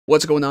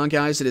What's going on,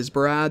 guys? It is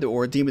Brad,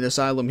 or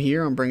DemonAsylum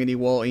here. I'm bringing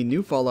you all a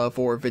new Fallout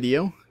 4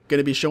 video. Going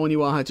to be showing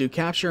you all how to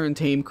capture and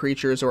tame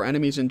creatures or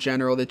enemies in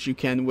general that you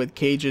can with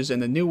cages in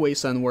the new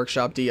Wasteland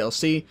Workshop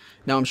DLC.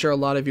 Now, I'm sure a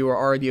lot of you are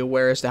already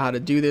aware as to how to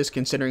do this,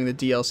 considering the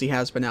DLC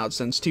has been out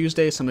since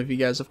Tuesday. Some of you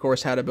guys, of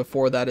course, had it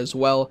before that as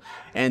well.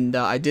 And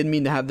I did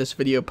mean to have this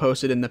video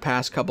posted in the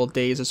past couple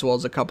days, as well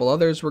as a couple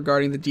others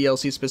regarding the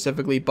DLC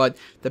specifically, but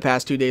the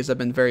past 2 days I've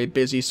been very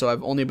busy, so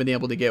I've only been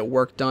able to get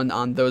work done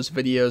on those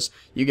videos.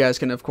 You guys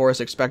can, of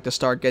course, expect to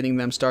start getting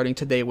them starting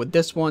today with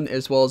this one,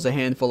 as well as a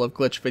handful of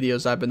glitch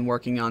videos I've been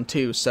working on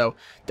too, so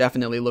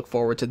definitely look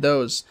forward to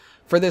those.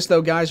 For this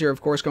though, guys, you're of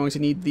course going to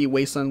need the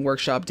Wasteland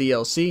Workshop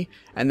DLC,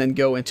 and then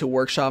go into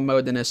Workshop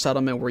mode in a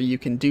settlement where you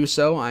can do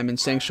so. I'm in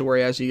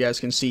Sanctuary, as you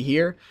guys can see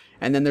here,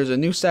 and then there's a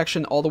new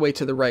section all the way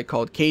to the right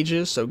called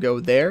Cages, so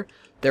go there.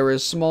 There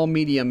is small,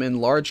 medium,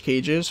 and large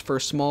cages. For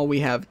small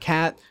we have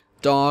Cat,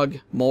 Dog,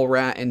 Mole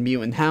Rat, and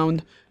Mutant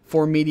Hound.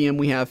 For medium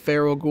we have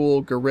Feral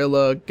Ghoul,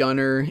 Gorilla,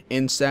 Gunner,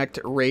 Insect,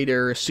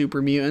 Raider, Super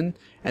Mutant.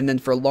 And then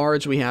for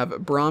large we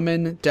have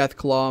Brahmin,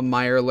 Deathclaw,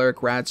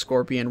 Mirelurk, Rad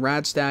Scorpion,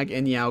 Radstag,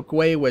 and Yao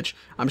Gui, which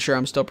I'm sure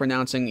I'm still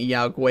pronouncing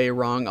Yao Gui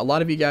wrong. A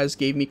lot of you guys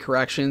gave me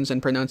corrections and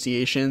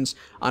pronunciations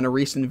on a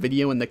recent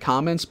video in the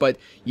comments, but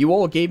you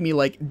all gave me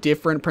like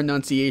different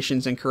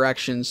pronunciations and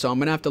corrections, so I'm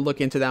gonna have to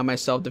look into that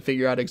myself to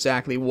figure out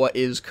exactly what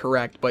is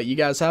correct. But you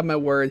guys have my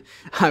word,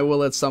 I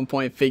will at some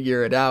point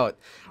figure it out.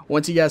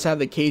 Once you guys have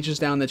the cages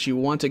down that you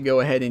want to go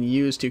ahead and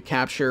use to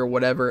capture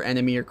whatever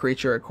enemy or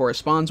creature it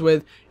corresponds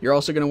with, you're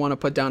also going to want to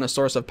put down a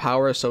source of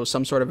power, so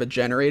some sort of a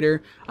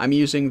generator. I'm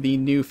using the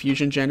new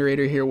fusion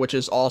generator here, which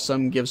is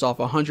awesome, gives off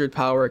 100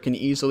 power, it can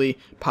easily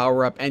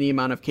power up any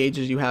amount of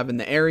cages you have in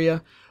the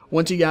area.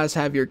 Once you guys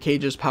have your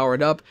cages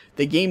powered up,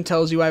 the game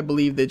tells you, I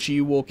believe, that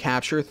you will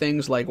capture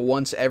things like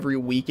once every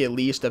week at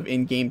least of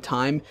in-game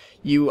time.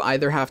 You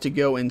either have to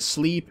go and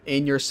sleep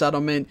in your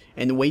settlement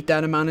and wait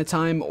that amount of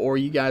time, or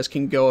you guys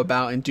can go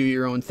about and do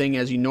your own thing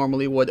as you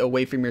normally would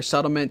away from your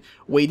settlement.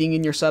 Waiting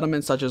in your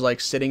settlement, such as like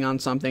sitting on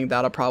something,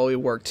 that'll probably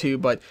work too,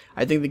 but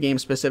I think the game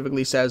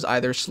specifically says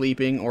either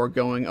sleeping or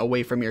going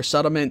away from your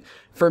settlement.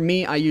 For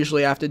me, I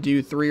usually have to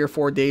do 3 or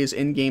 4 days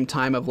in-game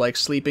time of like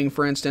sleeping,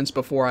 for instance,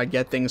 before I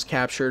get things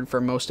captured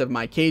for most of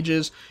my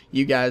cages.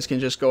 You guys can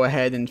just go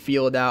ahead and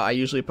feel it out. I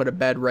usually put a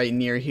bed right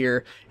near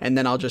here, and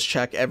then I'll just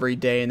check every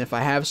day, and if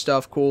I have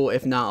stuff, cool.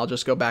 If not, I'll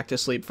just go back to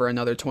sleep for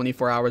another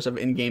 24 hours of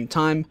in-game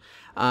time.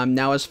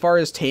 Now, as far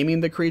as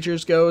taming the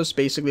creatures goes,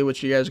 basically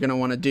what you guys are going to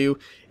want to do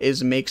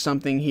is make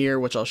something here,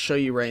 which I'll show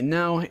you right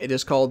now. It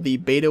is called the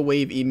Beta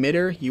Wave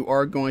Emitter. You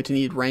are going to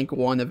need rank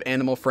 1 of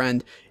Animal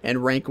Friend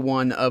and rank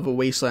 1 of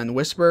Wasteland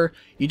Whisper.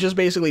 You just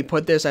basically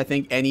put this, I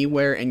think,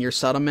 anywhere in your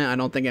settlement. I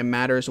don't think it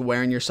matters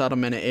where in your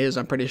settlement it is.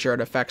 I'm pretty sure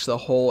it affects the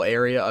whole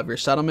area of your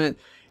settlement.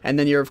 And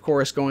then you're, of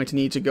course, going to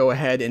need to go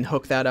ahead and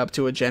hook that up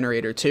to a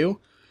generator too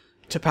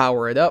to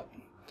power it up.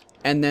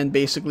 And then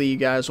basically you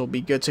guys will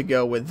be good to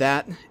go with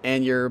that,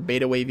 and your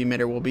Beta Wave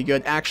Emitter will be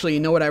good. Actually, you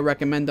know what I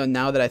recommend though,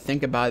 now that I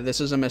think about it, this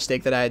is a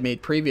mistake that I had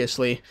made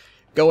previously.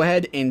 Go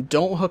ahead and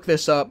don't hook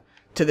this up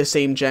to the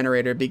same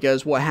generator,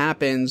 because what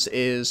happens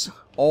is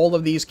all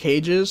of these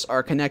cages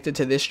are connected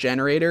to this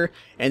generator,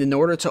 and in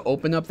order to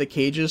open up the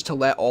cages to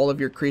let all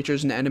of your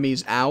creatures and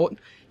enemies out,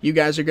 you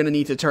guys are going to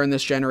need to turn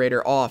this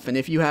generator off. And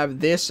if you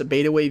have this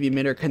Beta Wave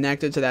Emitter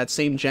connected to that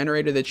same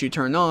generator that you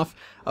turn off,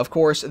 of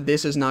course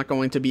this is not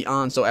going to be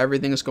on, so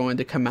everything is going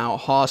to come out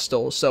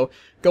hostile. So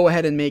go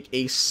ahead and make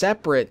a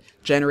separate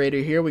generator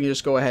here. We can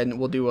just go ahead and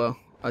we'll do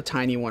a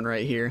tiny one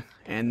right here,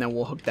 and then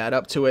we'll hook that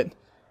up to it.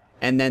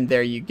 And then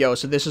there you go.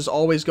 So this is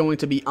always going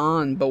to be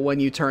on, but when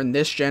you turn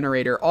this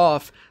generator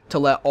off to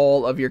let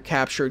all of your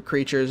captured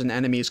creatures and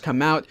enemies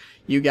come out,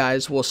 you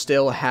guys will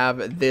still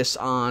have this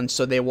on,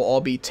 so they will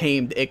all be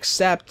tamed,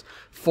 except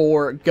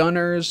for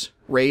Gunners,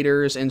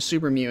 Raiders, and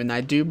Super Mutant.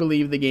 I do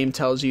believe the game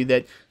tells you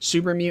that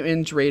Super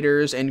Mutants,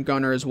 Raiders, and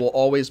Gunners will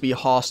always be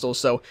hostile.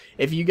 So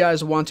if you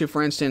guys want to,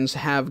 for instance,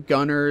 have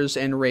Gunners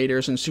and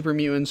Raiders and Super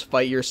Mutants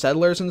fight your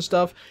settlers and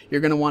stuff,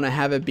 you're going to want to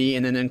have it be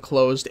in an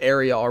enclosed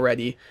area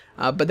already.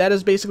 But that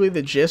is basically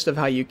the gist of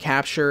how you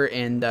capture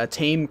and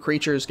tame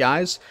creatures,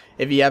 guys.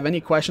 If you have any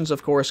questions,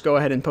 of course, go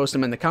ahead and post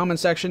them in the comment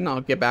section.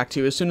 I'll get back to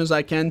you as soon as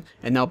I can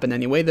and help in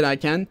any way that I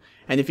can.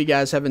 And if you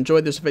guys have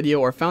enjoyed this video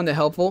or found it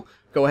helpful,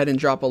 go ahead and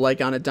drop a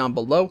like on it down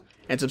below,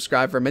 and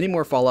subscribe for many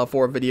more Fallout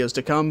 4 videos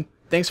to come.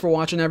 Thanks for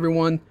watching,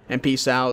 everyone, and peace out.